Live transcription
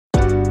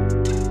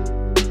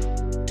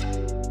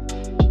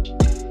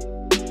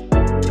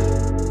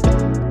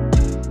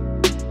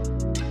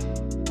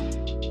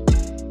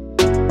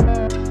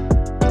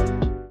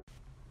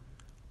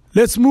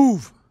Let's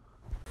move.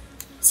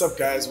 What's up,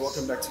 guys?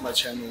 Welcome back to my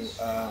channel,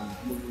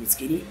 Moving with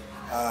Skinny.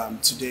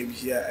 Today we're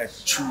here at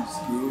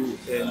Truth Brew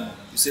in,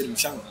 you said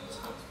Mshang?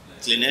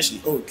 Glen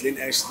Ashley. Oh, Glen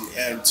Ashley.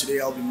 And today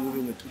I'll be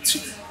moving with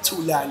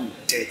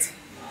Nteta,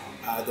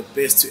 the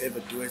best to ever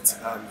do it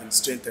in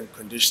strength and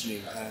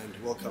conditioning. And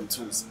welcome,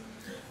 Thulz.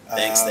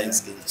 Thanks,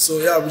 Skinny. So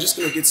yeah, we're just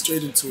gonna get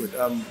straight into it.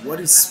 What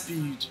is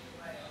speed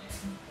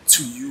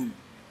to you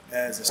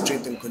as a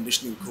strength and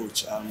conditioning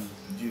coach?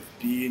 You've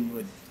been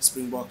with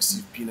Springboks,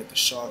 you've been at the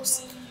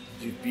Sharks,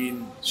 you've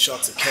been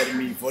Sharks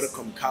Academy,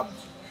 Vodacom Cup,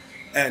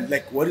 and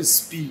like, what is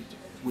speed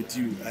with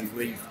you and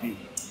where you've been?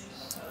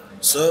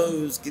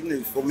 So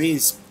for me,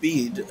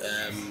 speed,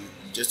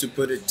 just to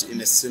put it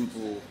in a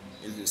simple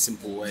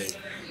way,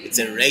 it's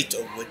a rate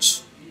of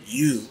which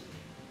you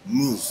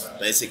move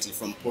basically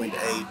from point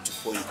A to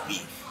point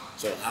B.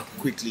 So how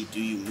quickly do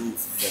you move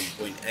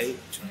from point A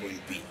to point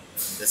B?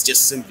 That's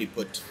just simply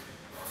put.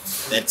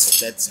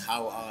 That's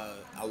how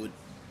I would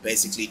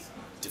basically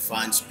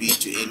define speed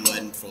to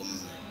anyone from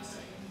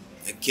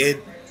a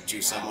kid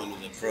to someone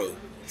who's a pro.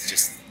 It's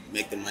just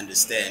make them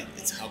understand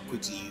it's how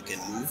quickly you can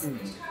move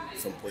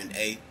from point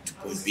A to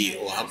point B,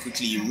 or how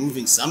quickly you're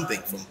moving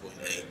something from point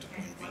A to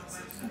point B.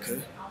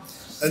 Okay.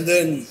 And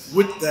then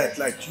with that,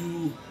 like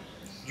you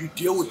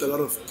deal with a lot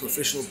of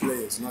professional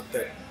players, not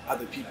that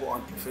other people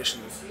aren't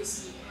professional,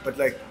 but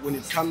like when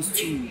it comes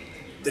to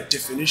the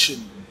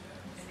definition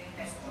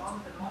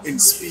in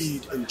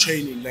speed and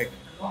training, like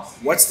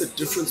what's the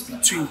difference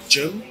between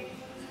gym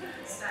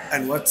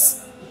and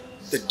what's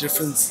the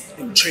difference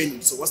in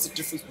training? So what's the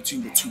difference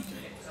between the two?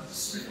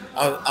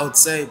 I would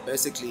say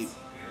basically,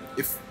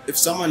 if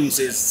someone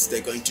says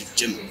they're going to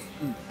gym,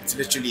 it's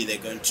literally they're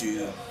going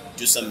to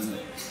do some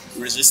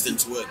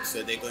resistance work.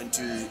 So they're going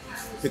to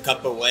pick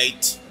up a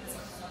weight,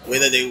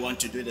 whether they want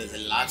to do it as a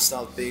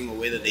lifestyle thing or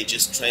whether they're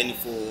just training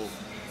for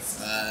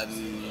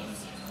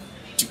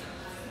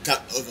to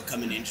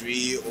overcome an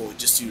injury or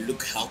just to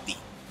look healthy.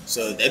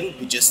 So that would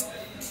be just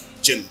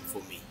gym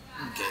for me.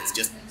 Okay, it's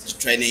just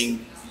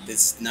training.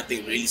 There's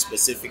nothing really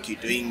specific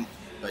you're doing,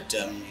 but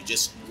you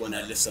just want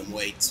to lift some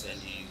weights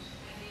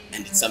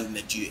and it's something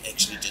that you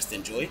actually just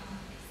enjoy.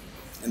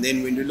 And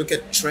then when you look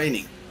at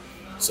training,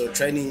 so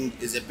training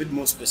is a bit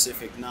more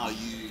specific now.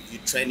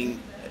 You're training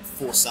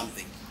for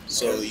something.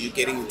 So you're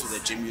getting into the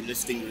gym, you're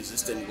lifting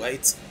resistant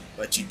weights,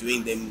 but you're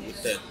doing them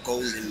with the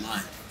goal in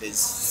mind. There's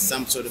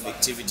some sort of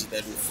activity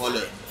that will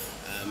follow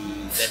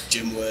that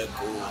gym work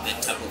or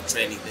that type of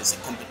training. There's a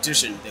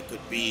competition. There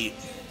could be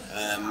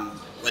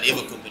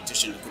whatever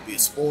competition. It could be a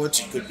sport,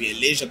 it could be a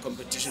leisure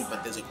competition,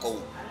 but there's a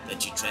goal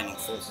that you're training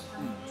for.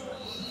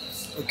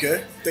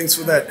 Okay, thanks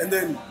for that. And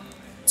then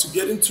to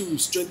get into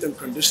strength and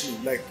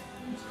conditioning, like,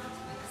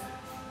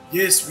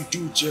 yes, we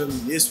do gym,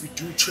 yes, we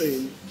do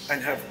train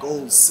and have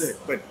goals set,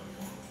 but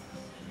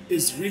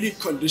is really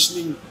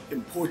conditioning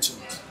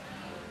important?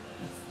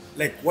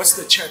 Like, what's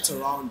the chat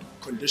around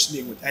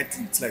conditioning with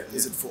athletes? Like,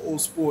 is it for all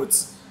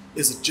sports?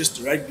 Is it just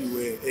rugby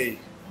where, hey,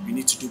 we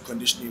need to do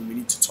conditioning, we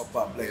need to top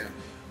up? Like,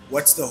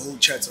 what's the whole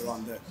chat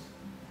around that?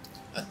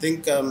 I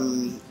think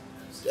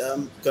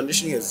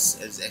conditioning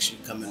has actually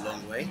come a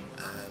long way.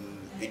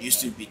 It used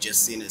to be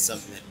just seen as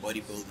something that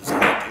bodybuilders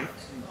would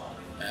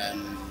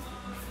do.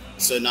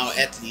 So now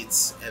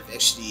athletes have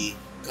actually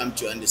come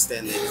to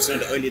understand that it's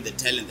not only the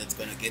talent that's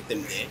going to get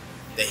them there,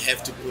 they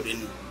have to put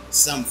in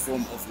some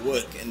form of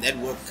work, and that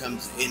work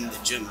comes in the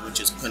gym,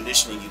 which is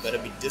conditioning. You've got to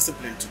be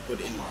disciplined to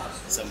put in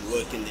some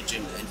work in the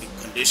gym and be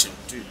conditioned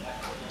too.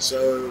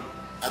 So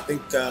I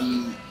think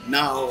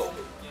now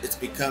it's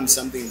become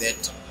something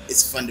that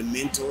is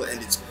fundamental,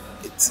 and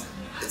it's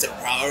a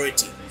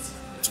priority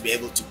to be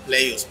able to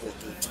play your sport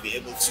or to be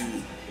able to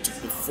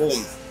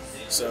perform.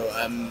 So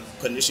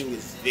conditioning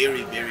is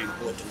very, very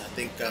important. I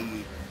think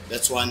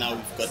that's why now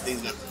we've got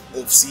things like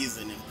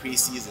off-season and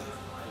pre-season.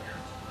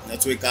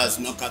 That's where guys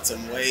knock out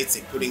some weights,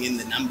 they're putting in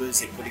the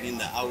numbers, they're putting in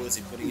the hours,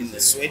 they're putting in the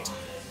sweat.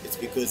 It's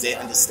because they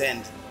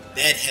understand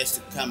that has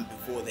to come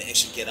before they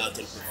actually get out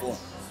and perform.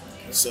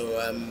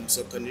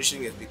 So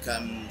conditioning has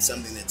become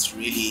something that's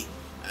really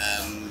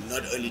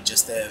not only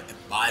just a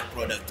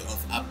byproduct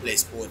of I play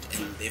sport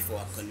and therefore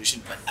I'm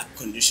conditioned, but I'm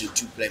conditioned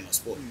to play my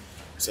sport.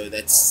 So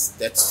that's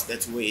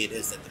where it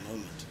is at the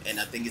moment, and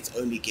I think it's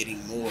only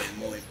getting more and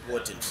more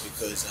important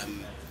because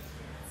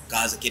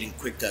guys are getting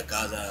quicker,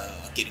 guys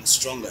are getting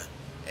stronger,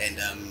 and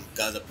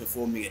guys are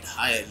performing at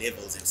higher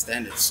levels and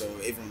standards. So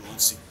everyone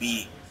wants to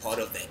be part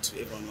of that.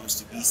 Everyone wants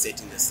to be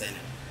setting the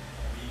standard.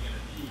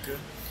 Okay.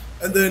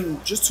 And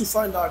then just to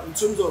find out in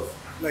terms of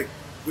like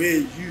where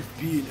you've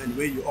been and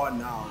where you are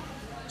now,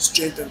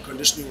 strength and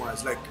conditioning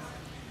wise, like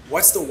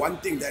what's the one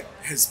thing that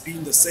has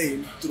been the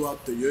same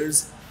throughout the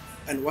years?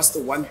 And what's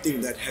the one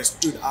thing that has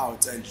stood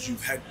out and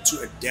you've had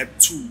to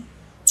adapt to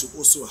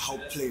also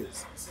help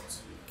players?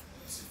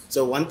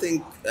 So one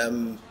thing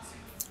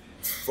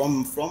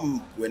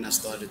from when I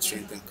started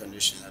strength and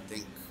conditioning, I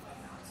think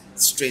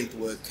strength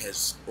work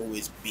has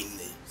always been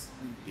there.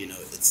 You know,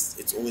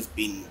 it's always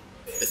been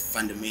the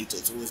fundamental.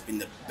 It's always been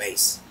the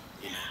base.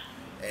 You know,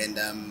 And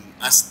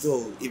I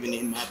still, even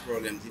in my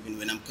programs, even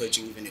when I'm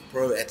coaching, even a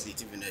pro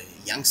athlete, even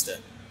a youngster,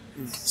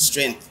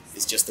 strength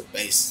is just the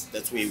base.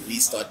 That's where we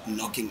start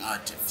knocking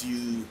out a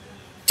few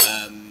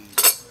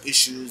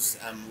issues,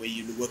 where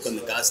you work on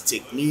the guy's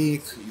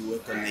technique, you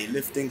work on their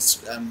lifting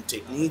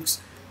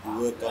techniques, you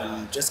work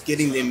on just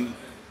getting them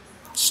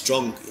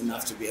strong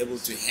enough to be able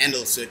to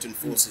handle certain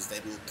forces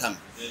that will come.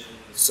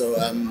 So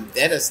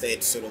that has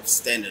stayed sort of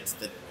standard.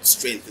 That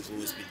strength has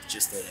always been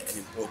just an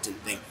important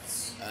thing.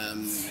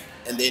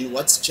 And then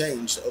what's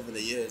changed over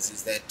the years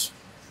is that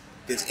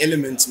there's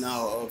elements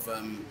now of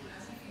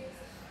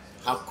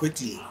how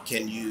quickly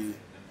can you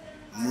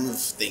move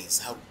things,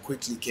 how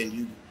quickly can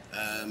you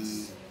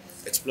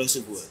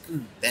explosive work.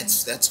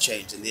 That's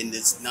changed. And then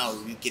there's now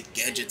you get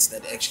gadgets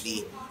that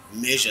actually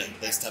measure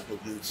those type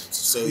of movements.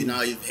 So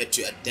now you've had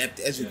to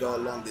adapt as you go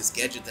along. There's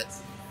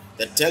gadgets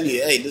that tell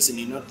you, hey, listen,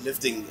 you're not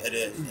lifting at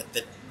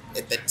that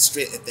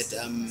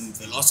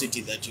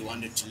velocity that you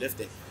wanted to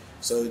lift it.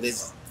 So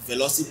there's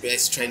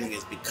velocity-based training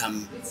has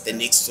become the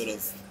next sort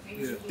of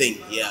thing,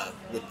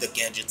 with the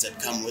gadgets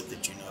that come with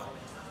it,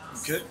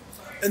 Okay.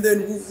 And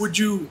then would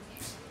you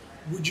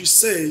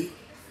say,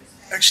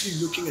 actually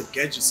looking at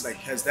gadgets, like,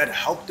 has that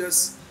helped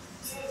us,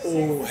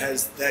 or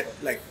has that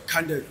like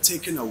kind of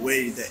taken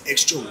away the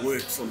extra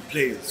work from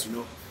players,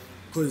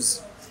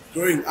 Because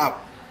growing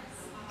up,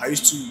 I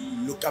used to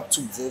look up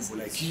to Vovo,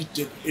 like he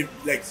did it,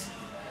 like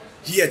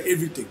he had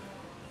everything.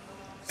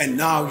 And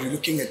now you're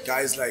looking at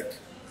guys like,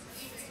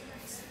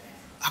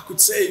 I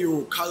could say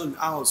your Colin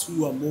Owls,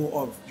 who are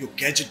more of your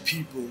gadget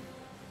people.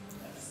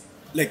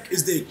 Like,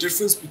 is there a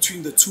difference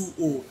between the two,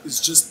 or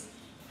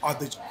are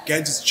the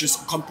gadgets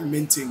just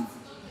complementing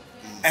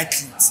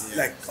athletes?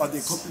 Like, are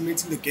they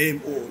complementing the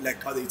game, or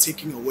like are they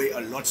taking away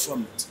a lot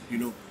from it?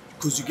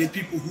 Because you get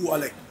people who are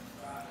like,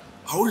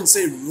 I wouldn't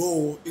say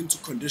raw into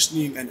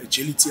conditioning and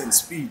agility and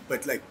speed,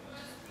 but like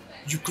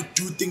you could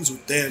do things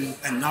with them,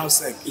 and now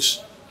it's like,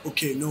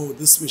 okay, no,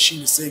 this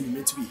machine is saying you're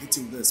meant to be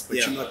hitting this, but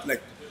you're not.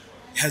 Like,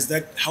 has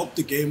that helped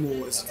the game,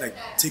 or is it like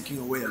taking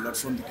away a lot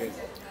from the game?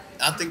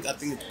 I think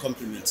it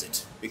complements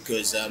it,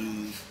 because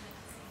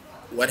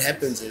what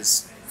happens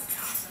is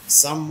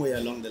somewhere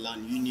along the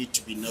line you need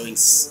to be knowing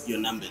your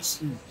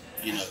numbers,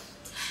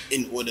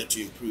 in order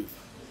to improve.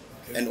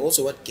 Okay. And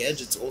also what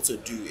gadgets also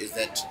do is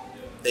that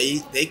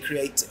they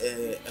create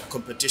a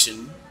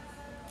competition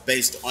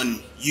based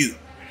on you.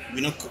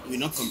 We're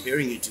not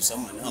comparing you to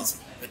someone else,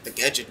 but the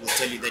gadget will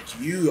tell you that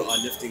you are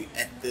lifting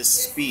at this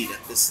speed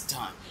at this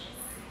time.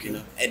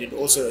 And it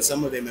also,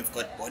 some of them have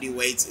got body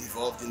weights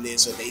involved in there,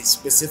 so they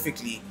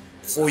specifically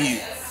for you.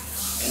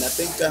 And I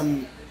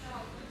think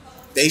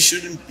they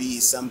shouldn't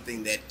be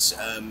something that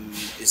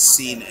is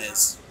seen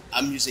as,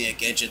 I'm using a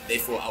gadget,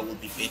 therefore I will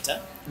be better.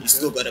 You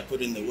still got to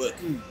put in the work.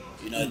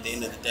 At the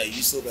end of the day,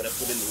 you still got to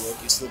put in the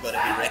work. You still got to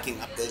be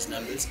racking up those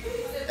numbers.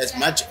 As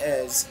much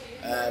as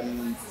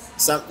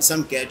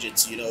some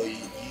gadgets,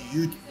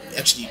 you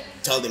actually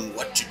tell them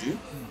what to do,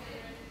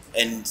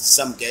 and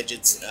some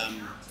gadgets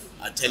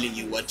are telling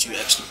you what you're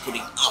actually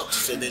putting out.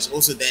 So there's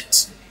also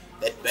that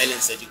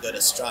balance that you got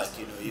to strike.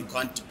 You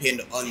can't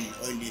depend on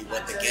only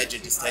what the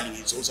gadget is telling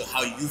you. It's also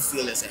how you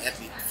feel as an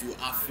athlete. Do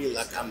I feel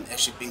like I'm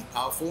actually being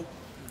powerful,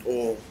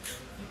 or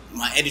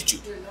my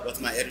attitude? What's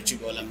my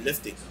attitude while I'm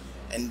lifting?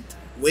 And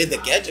where the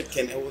gadget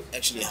can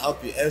actually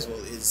help you as well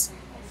is,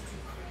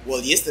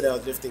 yesterday I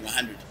was lifting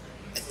 100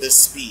 at this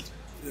speed.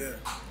 Yeah.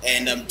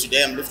 And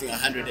today I'm lifting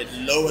 100 at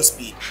lower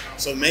speed.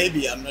 So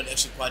maybe I'm not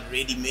actually quite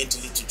ready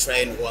mentally to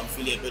train, or I'm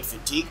feeling a bit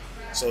fatigued.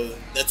 So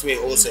that's where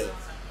also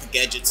the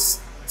gadgets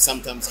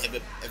sometimes have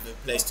a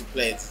place to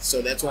play.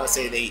 So that's why I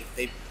say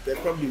they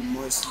probably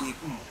mostly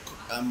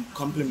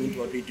complement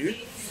what we do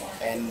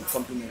and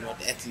complement what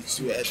the athletes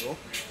do as well.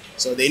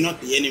 So they're not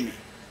the enemy,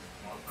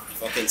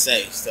 if I can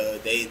say. So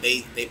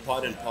they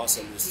part and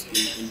parcel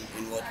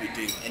in what we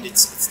do. And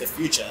it's the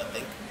future, I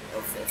think,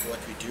 of what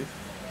we do.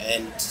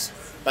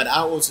 But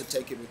I also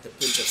take it with a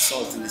pinch of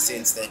salt, in the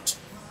sense that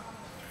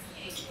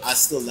I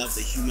still love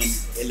the human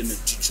element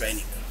to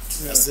training.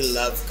 Yeah. I still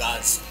love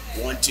guys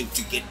wanting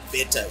to get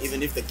better,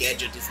 even if the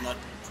gadget is not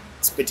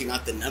spitting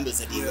out the numbers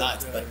that he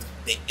likes, but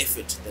the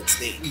effort that's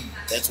there.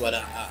 That's what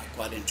I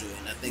quite enjoy.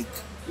 And I think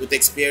with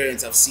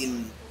experience, I've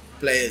seen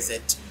players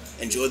that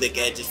enjoy the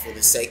gadget for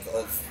the sake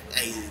of,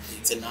 hey,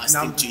 it's a nice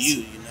numbers. Thing to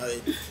you,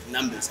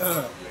 numbers.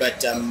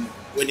 But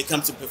when it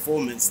comes to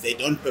performance, they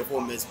don't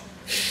perform as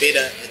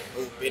better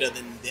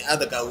than the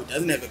other guy who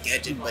doesn't have a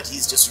gadget, but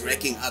he's just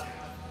racking up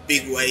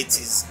big weights.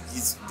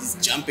 He's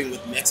jumping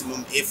with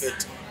maximum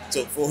effort.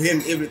 So for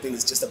him, everything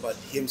is just about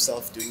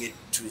himself doing it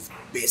to his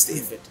best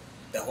effort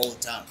the whole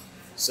time.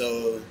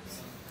 So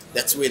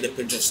that's where the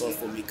pinch of salt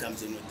for me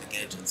comes in with the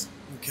gadgets.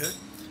 Okay.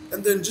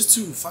 And then just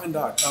to find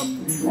out,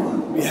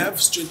 we have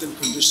strength and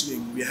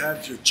conditioning, we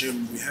have your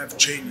gym, we have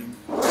training,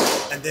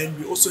 and then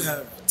we also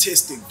have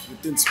testing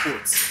within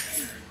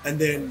sports. And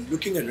then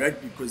looking at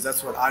rugby, because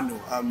that's what I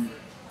know,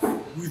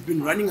 we've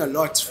been running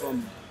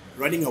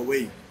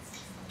away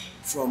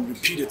from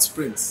repeated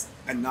sprints,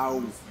 and now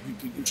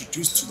we've been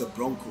introduced to the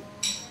Bronco.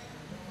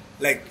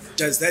 Like,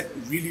 does that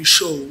really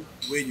show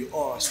where you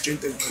are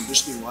strength and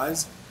conditioning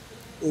wise,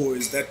 or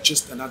is that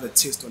just another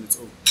test on its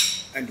own?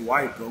 And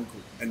why Bronco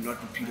and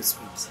not repeated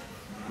sprints?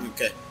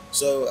 Okay,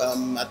 so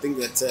I think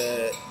that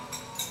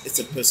it's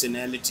a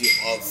personality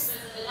of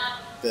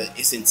the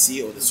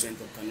SNC or the strength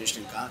and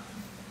conditioning guy,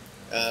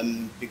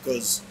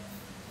 because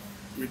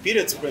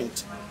repeated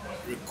sprint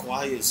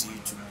requires you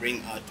to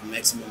bring out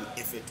maximum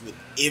effort with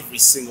every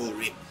single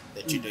rep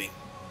that you're doing.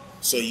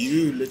 So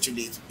you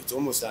literally, it's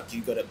almost like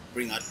you got to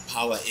bring out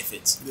power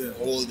efforts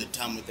all the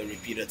time with a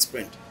repeated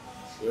sprint.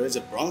 Whereas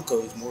a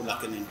Bronco is more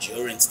like an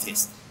endurance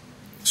test.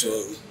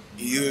 So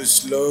you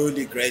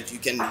slowly grade, you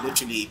can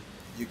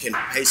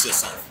pace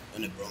yourself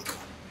on a Bronco.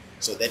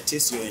 So that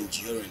tests your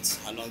endurance,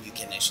 how long you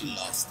can actually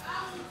last.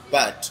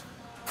 But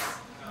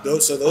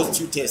those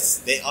two tests,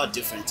 they are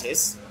different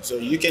tests. So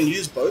you can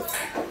use both.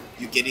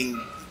 You're getting,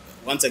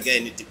 once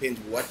again, it depends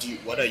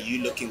what are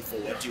you looking for,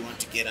 what do you want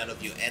to get out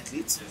of your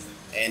athletes,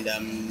 and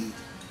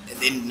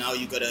then now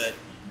you gotta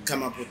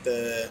come up with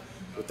the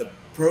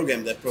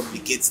program that probably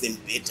gets them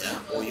better,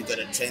 or you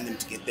gotta train them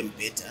to get them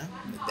better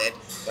at that.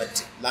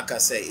 But like I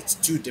say, it's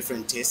two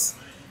different tests.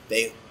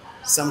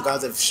 Some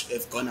guys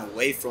have gone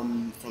away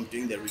from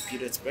doing the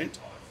repeated sprint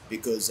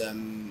because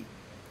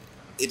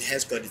it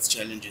has got its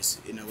challenges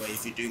in a way.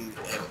 If you're doing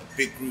a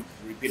big group,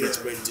 repeated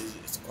sprint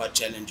is quite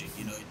challenging.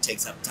 It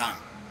takes up time.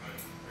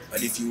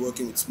 But if you're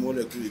working with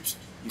smaller groups,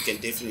 you can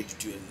definitely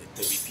do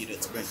the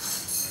repeated sprint.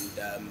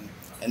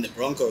 And the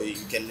Bronco,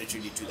 you can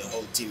literally do the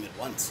whole team at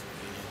once.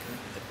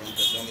 The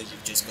Bronco, as long as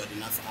you've just got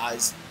enough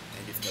eyes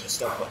and you've got a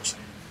stopwatch.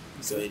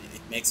 So it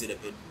makes it a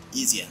bit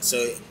easier.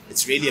 So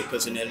it's really a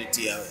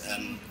personality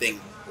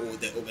thing, or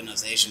the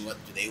organization, what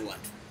do they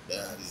want?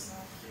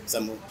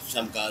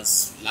 Some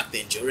guys like the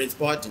endurance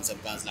part and some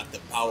guys like the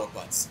power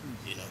parts,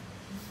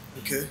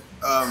 Okay.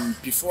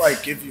 Before I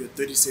give you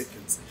 30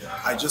 seconds,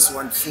 I just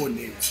want 4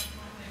 names.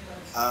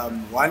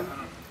 1,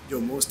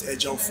 your most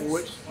agile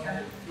forward.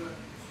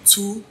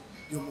 2,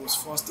 your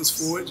most fastest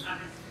forward.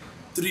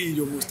 3,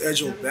 your most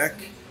agile back.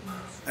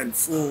 And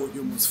 4,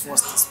 your most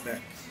fastest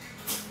back.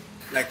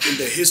 Like in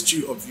the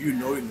history of you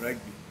knowing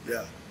rugby.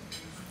 Yeah.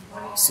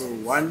 So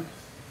 1,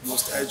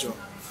 most agile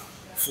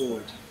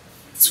forward.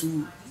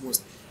 2,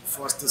 most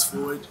fastest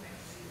forward.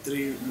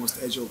 3,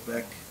 most agile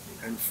back.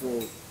 And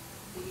 4,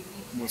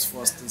 most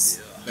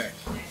fastest back.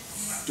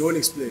 Don't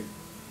explain.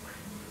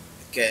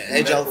 Okay,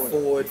 agile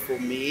forward for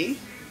me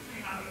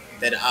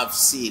that I've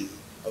seen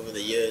over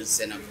the years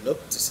and I've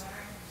looked,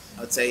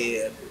 I'd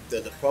say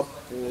the prop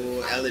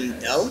for Alan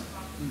Dell,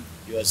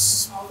 he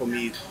was for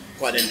me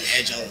quite an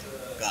agile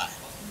guy,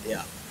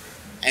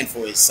 and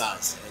for his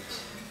size.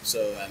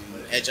 So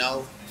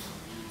agile,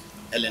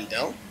 Alan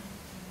Dell,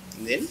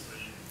 and then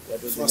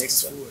what was the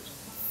next one?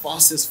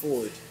 Fastest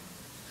forward.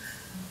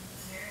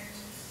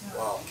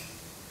 Wow.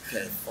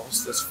 Okay,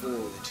 fastest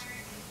forward.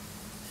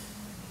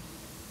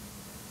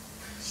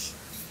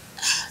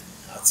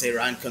 I'd say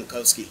Ryan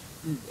Kankowski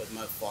was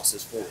my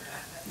fastest forward.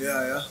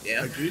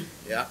 Yeah. Agreed.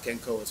 Yeah,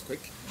 Kenko was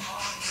quick.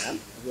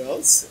 Who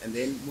else? And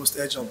then most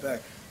agile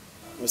back.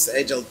 Most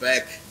agile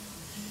back.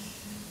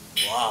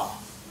 Wow.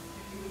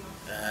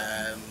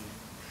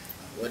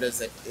 What is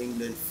that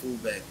England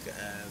fullback?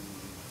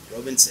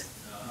 Robinson.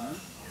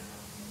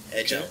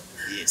 Agile.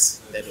 Okay. Yes,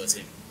 that was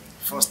him.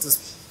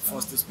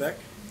 Fastest back.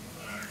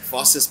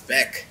 Fastest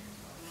back.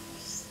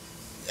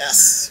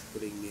 Yes,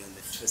 putting me on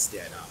the twist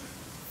there now.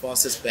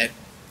 Fastest back,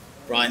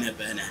 Brian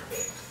Havana.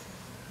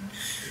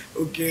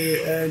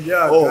 Okay, and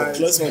yeah. Oh, guys,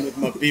 close one with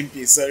my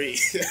pimpy. Sorry,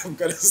 I'm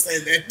gonna say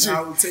that too.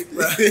 I will take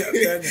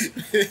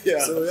that.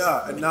 Yeah. So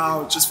yeah, and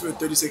now just for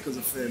 30 seconds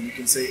of fame, you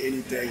can say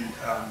anything.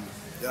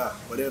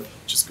 Whatever.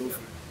 Just go for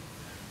it.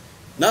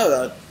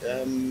 No,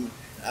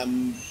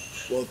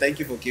 well, thank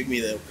you for giving me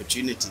the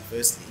opportunity,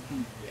 firstly,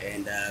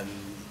 and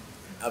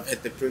I've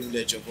had the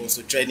privilege of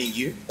also training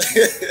you.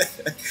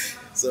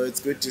 So it's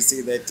good to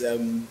see that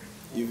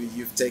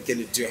you've taken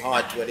it to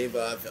heart, whatever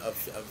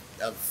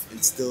I've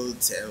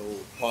instilled or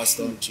passed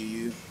on to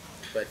you.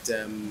 But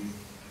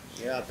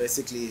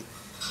basically,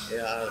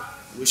 I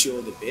wish you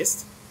all the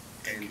best,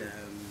 and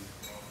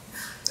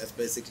that's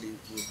basically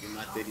would be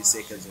my 30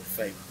 seconds of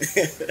fame.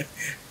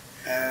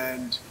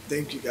 And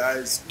thank you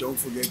guys. Don't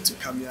forget to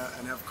come here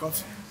and have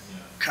coffee.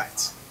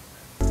 Cut.